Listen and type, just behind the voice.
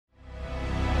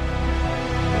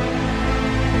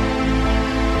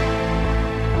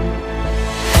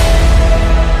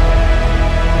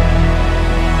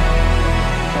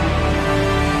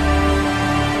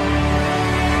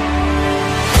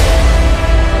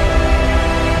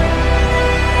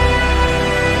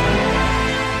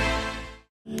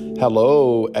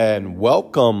Hello and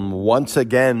welcome once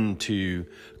again to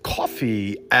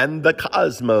Coffee and the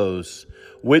Cosmos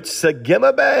with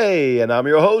Sagima Bay. And I'm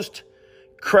your host,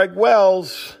 Craig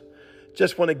Wells.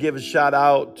 Just want to give a shout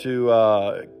out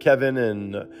to Kevin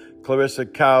and Clarissa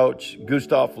Couch,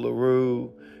 Gustav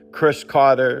LaRue, Chris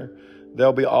Carter.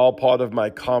 They'll be all part of my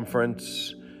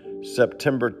conference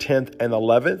September 10th and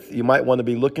 11th. You might want to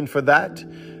be looking for that.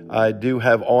 I do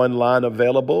have online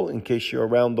available in case you're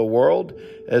around the world,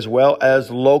 as well as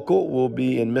local. We'll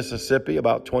be in Mississippi,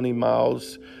 about 20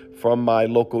 miles from my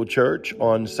local church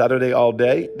on Saturday all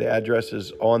day. The address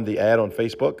is on the ad on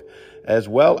Facebook, as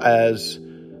well as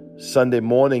Sunday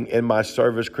morning in my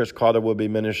service. Chris Carter will be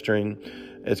ministering.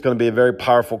 It's going to be a very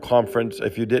powerful conference.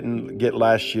 If you didn't get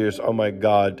last year's, oh my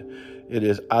God, it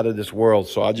is out of this world.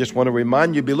 So I just want to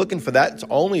remind you, be looking for that. It's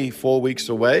only 4 weeks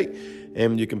away.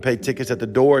 And you can pay tickets at the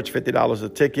door. It's $50 a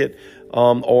ticket.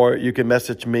 Or you can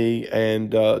message me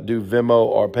and do Venmo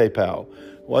or PayPal.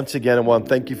 Once again, I want to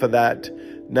thank you for that.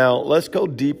 Now, let's go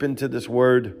deep into this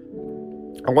word.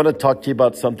 I want to talk to you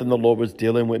about something the Lord was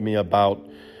dealing with me about.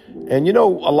 And, you know,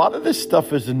 a lot of this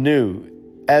stuff is new,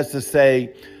 as to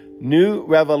say, new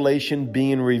revelation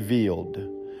being revealed.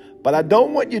 But I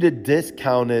don't want you to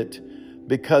discount it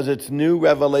because it's new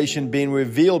revelation being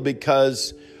revealed,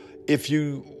 because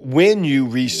when you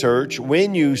research,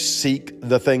 when you seek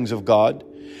the things of God,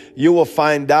 you will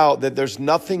find out that there's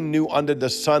nothing new under the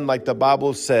sun, like the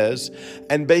Bible says.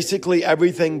 And basically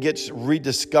everything gets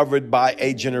rediscovered by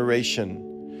a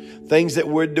generation. Things that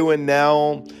we're doing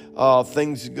now,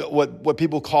 things, what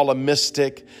people call a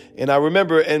mystic. And I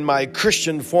remember in my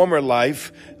Christian former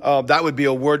life, that would be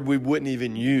a word we wouldn't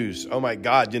even use. Oh my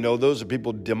God, those are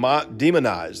people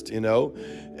demonized,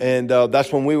 And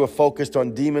that's when we were focused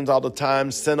on demons all the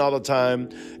time, sin all the time,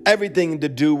 everything to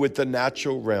do with the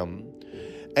natural realm.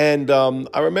 And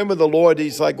I remember the Lord,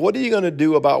 he's like, what are you going to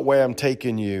do about where I'm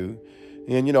taking you?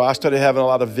 And, I started having a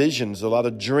lot of visions, a lot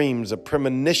of dreams, of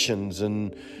premonitions.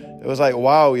 And it was like,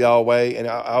 wow, Yahweh. And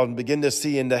I'll begin to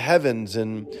see in the heavens.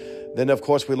 And then, of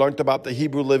course, we learned about the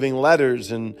Hebrew living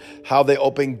letters and how they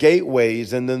open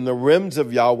gateways, and then the realms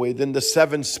of Yahweh, then the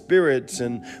seven spirits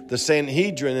and the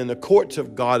Sanhedrin and the courts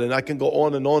of God. And I can go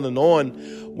on and on and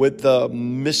on with the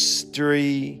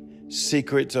mystery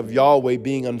secrets of Yahweh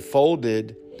being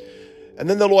unfolded. And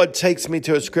then the Lord takes me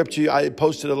to a scripture. I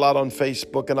posted a lot on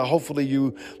Facebook, and hopefully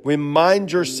you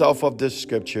remind yourself of this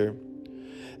scripture.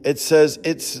 It says,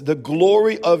 it's the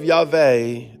glory of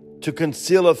Yahweh to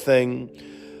conceal a thing,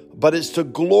 but it's the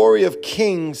glory of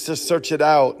kings to search it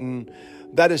out. And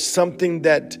that is something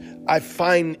that I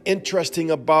find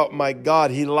interesting about my God.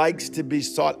 He likes to be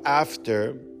sought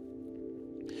after.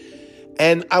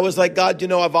 And I was like, God,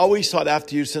 I've always sought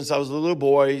after you since I was a little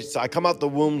boy. So I come out the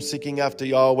womb seeking after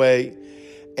Yahweh.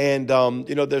 And,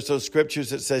 there's those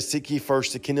scriptures that says, seek ye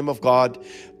first the kingdom of God,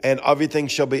 and everything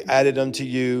shall be added unto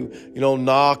you.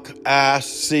 Knock, ask,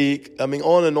 seek.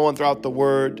 On and on throughout the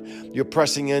word. You're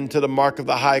pressing into the mark of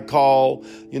the high call.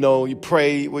 You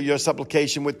pray with your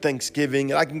supplication with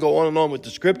thanksgiving. And I can go on and on with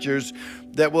the scriptures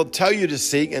that will tell you to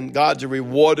seek. And God's a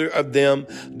rewarder of them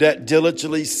that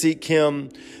diligently seek him.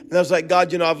 And I was like,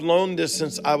 God, I've learned this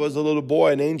since I was a little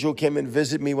boy. An angel came and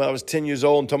visited me when I was 10 years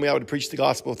old and told me I would preach the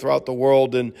gospel throughout the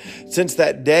world. And since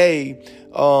that day,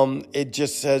 it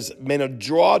just has been a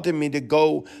draw to me to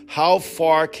go, how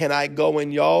far can I go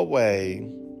in Yahweh?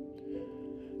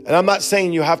 And I'm not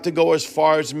saying you have to go as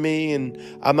far as me, and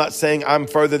I'm not saying I'm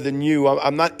further than you.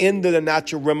 I'm not into the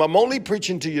natural realm. I'm only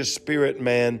preaching to your spirit,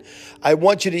 man. I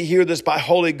want you to hear this by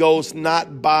Holy Ghost,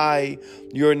 not by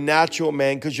your natural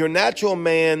man, because your natural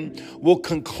man will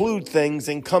conclude things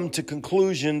and come to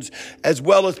conclusions, as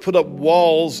well as put up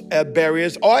walls,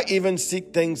 barriers, or even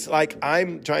seek things like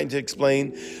I'm trying to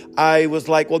explain. I was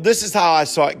like, well, this is how I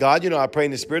saw it, God. I pray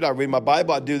in the spirit. I read my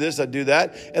Bible. I do this. I do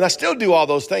that. And I still do all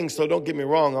those things. So don't get me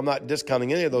wrong. I'm not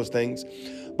discounting any of those things.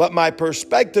 But my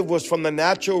perspective was from the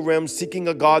natural realm, seeking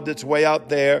a God that's way out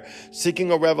there,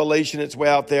 seeking a revelation that's way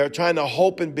out there, trying to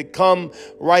hope and become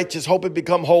righteous, hope and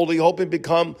become holy, hope and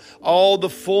become all the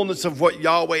fullness of what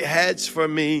Yahweh has for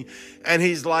me. And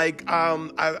he's like,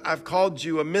 I've called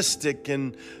you a mystic.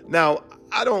 And now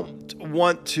I don't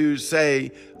want to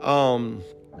say,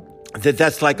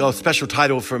 that's like a special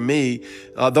title for me.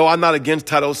 Though I'm not against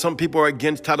titles. Some people are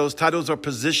against titles. Titles are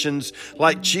positions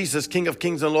like Jesus, King of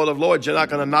Kings and Lord of Lords. You're not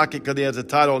going to knock it because he has a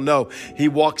title. No, he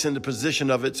walks in the position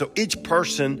of it. So each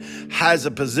person has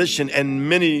a position, and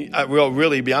many, well,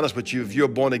 really, be honest with you, if you're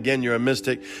born again, you're a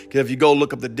mystic. Because if you go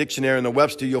look up the dictionary in the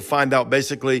Webster, you'll find out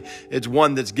basically it's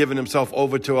one that's given himself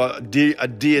over to a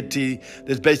deity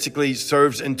that basically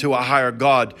serves into a higher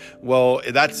God. Well,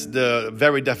 that's the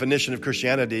very definition of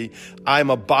Christianity. I'm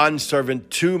a bondservant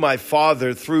to my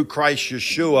Father through Christ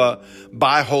Yeshua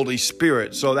by Holy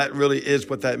Spirit. So that really is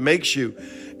what that makes you.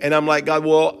 And I'm like, God,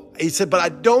 well, he said, but I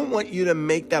don't want you to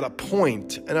make that a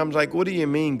point. And I'm like, what do you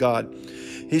mean, God?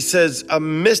 He says, a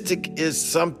mystic is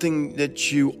something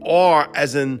that you are,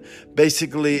 as in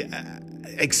basically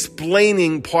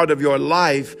explaining part of your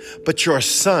life, but you're a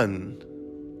son.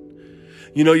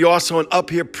 You know, you're also an up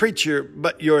here preacher,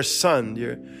 but you're a son.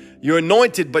 You're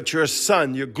anointed, but you're a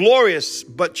son. You're glorious,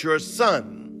 but you're a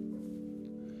son.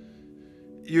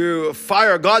 You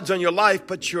fire God's on your life,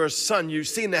 but you're a son. You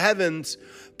see in the heavens,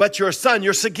 but you're a son.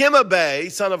 You're Segima,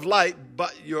 son of light,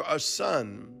 but you're a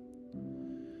son.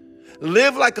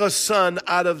 Live like a son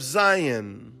out of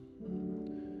Zion.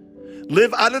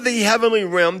 Live out of the heavenly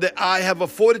realm that I have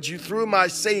afforded you through my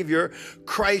Savior,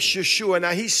 Christ Yeshua.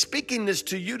 Now, he's speaking this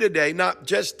to you today, not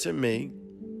just to me.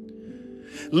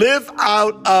 Live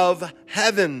out of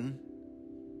heaven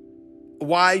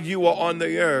while you are on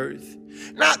the earth.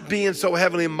 Not being so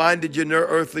heavenly minded you're no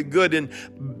earthly good. And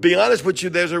be honest with you,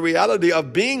 there's a reality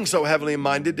of being so heavenly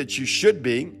minded that you should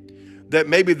be. That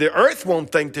maybe the earth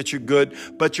won't think that you're good,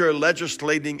 but you're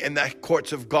legislating in the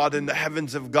courts of God, in the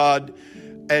heavens of God.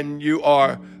 And you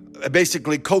are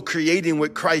basically co-creating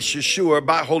with Christ Yeshua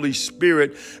by Holy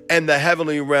Spirit and the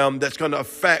heavenly realm that's going to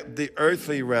affect the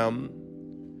earthly realm.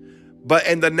 But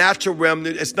in the natural realm,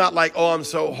 it's not like, oh, I'm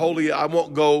so holy, I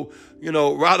won't go,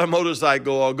 ride a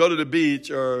motorcycle or go to the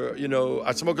beach or,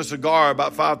 I smoke a cigar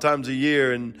about 5 times a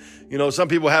year. And, some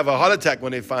people have a heart attack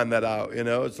when they find that out.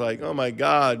 It's like, oh, my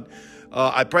God.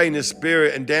 I pray in the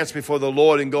spirit and dance before the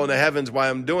Lord and go in the heavens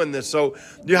while I'm doing this. So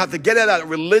you have to get out of that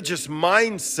religious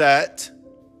mindset.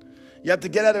 You have to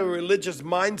get out of a religious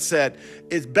mindset.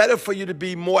 It's better for you to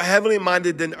be more heavenly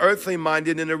minded than earthly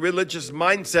minded in a religious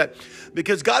mindset,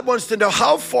 because God wants to know,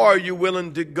 how far are you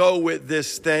willing to go with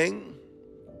this thing?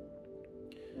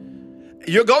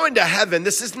 You're going to heaven.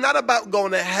 This is not about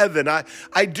going to heaven.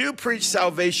 I do preach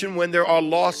salvation when there are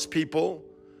lost people.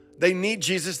 They need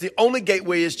Jesus. The only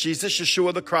gateway is Jesus,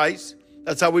 Yeshua the Christ.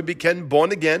 That's how we became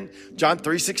born again. John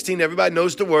 3:16, everybody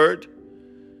knows the word.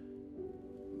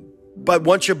 But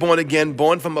once you're born again,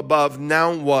 born from above,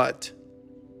 now what?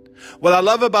 What I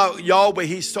love about Yahweh,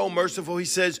 he's so merciful. He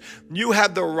says, you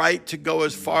have the right to go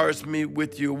as far as me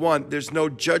with you want. There's no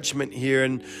judgment here.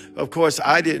 And of course,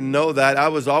 I didn't know that. I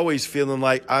was always feeling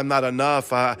like I'm not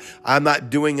enough. I'm not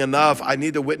doing enough. I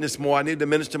need to witness more. I need to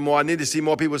minister more. I need to see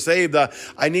more people saved.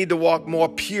 I need to walk more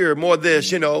pure, more this,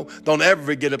 Don't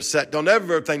ever get upset. Don't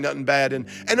ever think nothing bad. And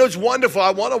it was wonderful. I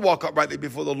want to walk uprightly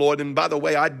before the Lord. And by the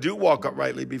way, I do walk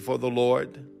uprightly before the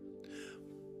Lord.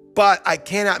 But I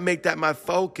cannot make that my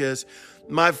focus.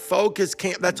 My focus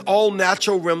can't, that's all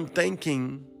natural realm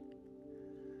thinking.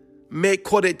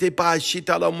 Come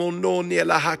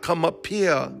up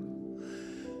here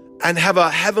and have a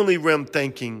heavenly realm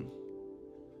thinking.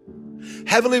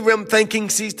 Heavenly realm thinking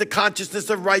sees the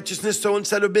consciousness of righteousness. So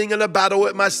instead of being in a battle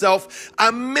with myself,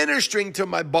 I'm ministering to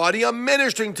my body. I'm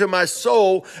ministering to my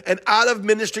soul. And out of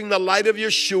ministering the light of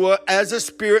Yeshua as a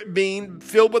spirit being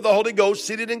filled with the Holy Ghost,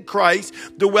 seated in Christ,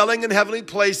 dwelling in heavenly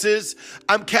places,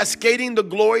 I'm cascading the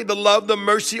glory, the love, the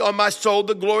mercy on my soul,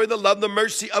 the glory, the love, the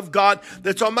mercy of God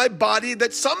that's on my body,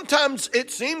 that sometimes it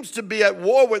seems to be at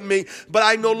war with me, but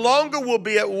I no longer will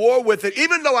be at war with it.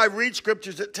 Even though I read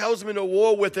scriptures that tells me to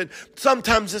war with it,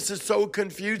 sometimes this is so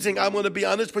confusing. I'm going to be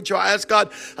honest with you. I asked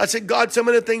God, I said, God, some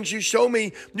of the things you show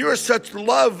me, you're such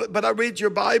love, but I read your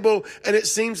Bible and it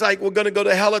seems like we're going to go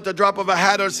to hell at the drop of a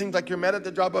hat, or it seems like you're mad at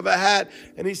the drop of a hat.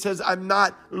 And he says, I'm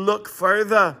not. Look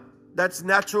further. That's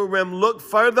natural realm. Look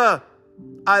further.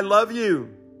 I love you.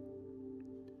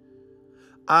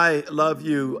 I love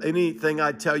you. Anything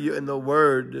I tell you in the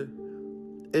word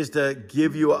is to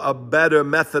give you a better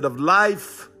method of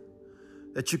life,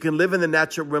 that you can live in the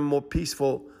natural realm more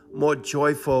peaceful, more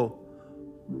joyful,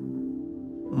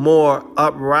 more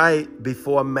upright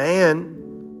before man.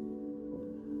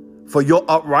 For your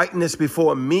uprightness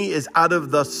before me is out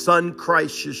of the Son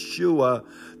Christ Yeshua.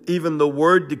 Even the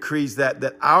word decrees that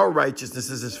our righteousness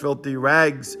is as filthy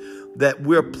rags that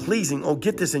we're pleasing. Oh,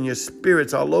 get this in your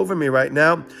spirits all over me right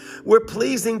now. We're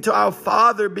pleasing to our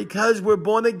Father because we're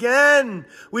born again.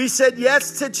 We said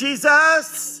yes to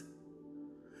Jesus.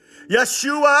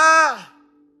 Yeshua.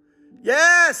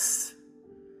 Yes.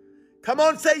 Come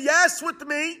on, say yes with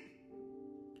me.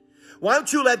 Why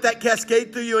don't you let that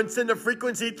cascade through you and send a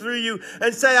frequency through you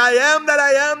and say, I am that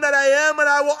I am that I am, and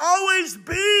I will always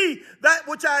be that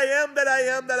which I am that I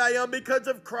am that I am because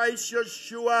of Christ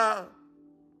Yeshua.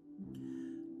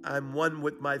 I'm one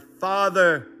with my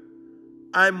Father.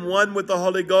 I'm one with the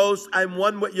Holy Ghost. I'm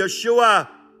one with Yeshua.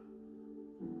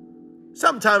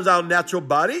 Sometimes our natural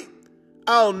body,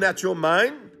 our natural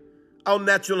mind, our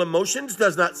natural emotions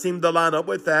does not seem to line up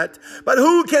with that. But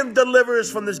who can deliver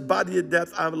us from this body of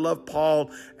death? I love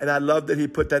Paul, and I love that he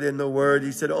put that in the word.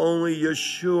 He said, only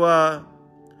Yeshua.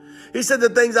 He said, the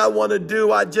things I want to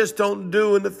do, I just don't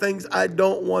do. And the things I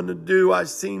don't want to do, I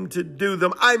seem to do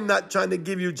them. I'm not trying to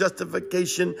give you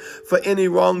justification for any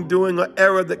wrongdoing or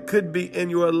error that could be in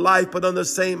your life. But on the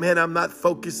same hand, I'm not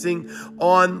focusing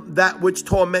on that which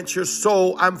torments your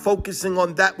soul. I'm focusing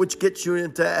on that which gets you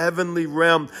into a heavenly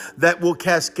realm that will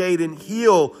cascade and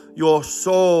heal your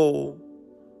soul.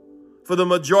 For the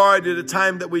majority of the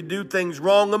time that we do things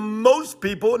wrong, and most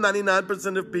people,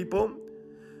 99% of people,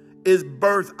 is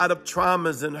birth out of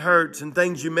traumas and hurts and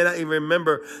things you may not even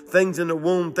remember, things in the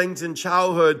womb, things in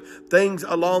childhood, things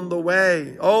along the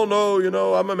way. Oh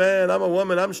no, I'm a man, I'm a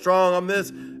woman, I'm strong, I'm this.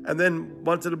 And then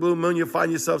once in a blue moon, you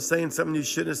find yourself saying something you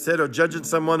shouldn't have said or judging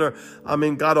someone or,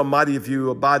 God Almighty, if you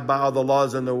abide by all the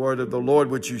laws and the word of the Lord,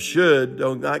 which you should,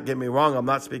 don't not get me wrong, I'm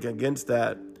not speaking against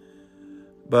that.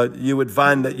 But you would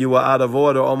find that you were out of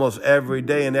order almost every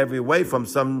day in every way from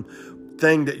some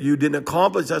thing that you didn't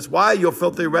accomplish. That's why your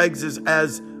filthy rags is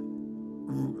as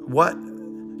what?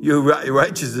 Your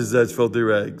righteousness is as filthy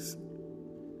rags.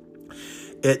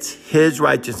 It's his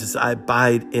righteousness I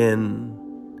abide in.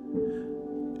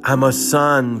 I'm a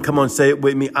son. Come on, say it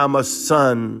with me. I'm a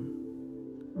son.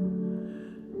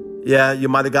 Yeah, you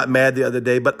might have got mad the other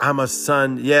day, but I'm a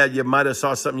son. Yeah, you might have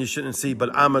saw something you shouldn't see,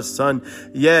 but I'm a son.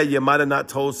 Yeah, you might have not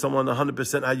told someone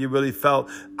 100% how you really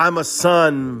felt. I'm a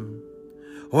son.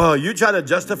 Well, you trying to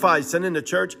justify sin in the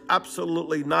church?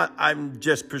 Absolutely not. I'm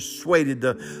just persuaded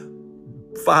to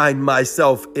find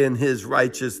myself in his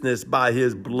righteousness by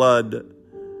his blood,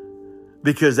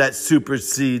 because that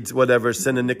supersedes whatever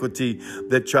sin iniquity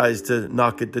that tries to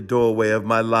knock at the doorway of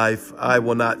my life. I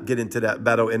will not get into that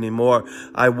battle anymore.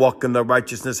 I walk in the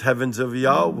righteousness heavens of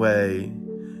Yahweh,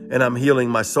 and I'm healing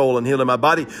my soul and healing my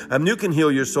body. And you can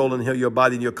heal your soul and heal your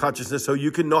body and your consciousness so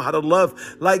you can know how to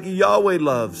love like Yahweh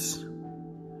loves.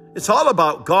 It's all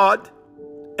about God,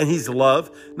 and he's love.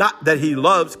 Not that he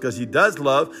loves, because he does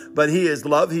love, but he is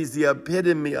love. He's the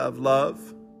epitome of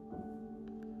love.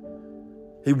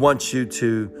 He wants you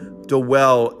to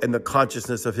dwell in the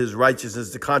consciousness of his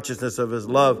righteousness, the consciousness of his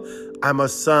love. I'm a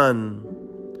son.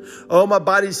 Oh, my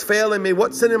body's failing me.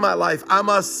 What's in my life? I'm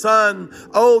a son.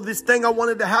 Oh, this thing I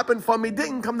wanted to happen for me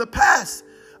didn't come to pass.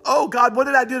 Oh, God, what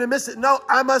did I do to miss it? No,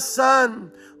 I'm a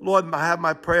son. Lord, I have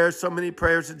my prayers, so many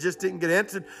prayers that just didn't get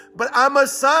answered, but I'm a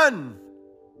son.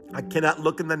 I cannot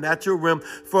look in the natural realm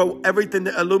for everything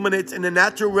that illuminates in the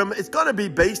natural realm. It's going to be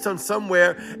based on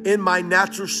somewhere in my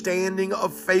natural standing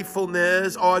of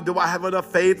faithfulness, or do I have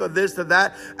enough faith or this or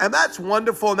that? And that's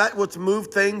wonderful. And that's what's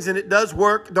moved things. And it does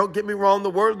work. Don't get me wrong. The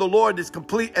word of the Lord is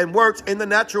complete and works in the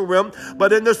natural realm.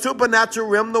 But in the supernatural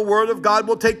realm, the word of God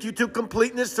will take you to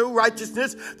completeness, to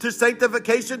righteousness, to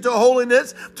sanctification, to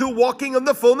holiness, to walking in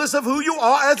the fullness of who you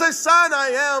are as a son.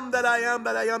 I am that I am,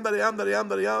 that I am, that I am, that I am,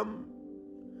 that I am.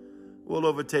 Will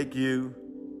overtake you.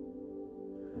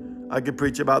 I could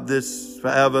preach about this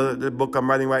forever. The book I'm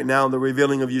writing right now, The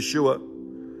Revealing of Yeshua,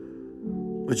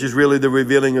 which is really the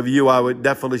revealing of you. I would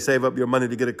definitely save up your money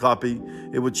to get a copy.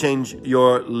 It would change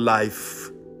your life.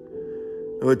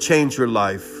 It would change your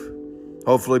life.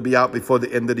 Hopefully be out before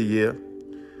the end of the year.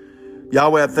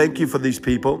 Yahweh, I thank you for these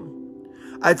people.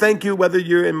 I thank you whether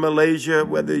you're in Malaysia,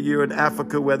 whether you're in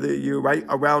Africa, whether you're right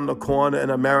around the corner in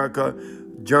America,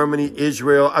 Germany,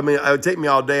 Israel. It would take me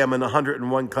all day. I'm in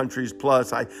 101 countries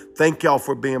plus. I thank y'all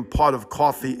for being part of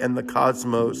Coffee and the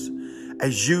Cosmos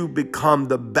as you become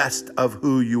the best of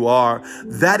who you are.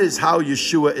 That is how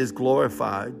Yeshua is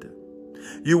glorified.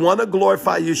 You want to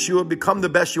glorify Yeshua, become the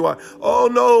best you are. Oh,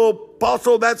 no,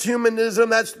 apostle, that's humanism.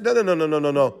 That's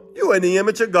no. You are in the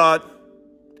image of God.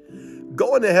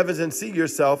 Go in the heavens and see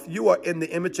yourself. You are in the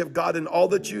image of God, and all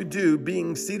that you do,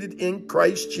 being seated in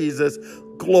Christ Jesus,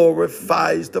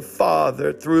 glorifies the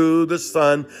Father through the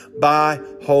Son by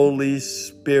Holy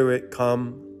Spirit.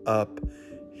 Come up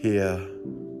here.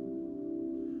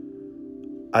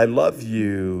 I love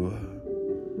you.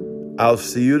 I'll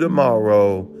see you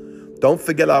tomorrow. Don't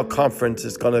forget our conference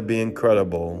is going to be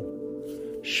incredible.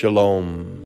 Shalom.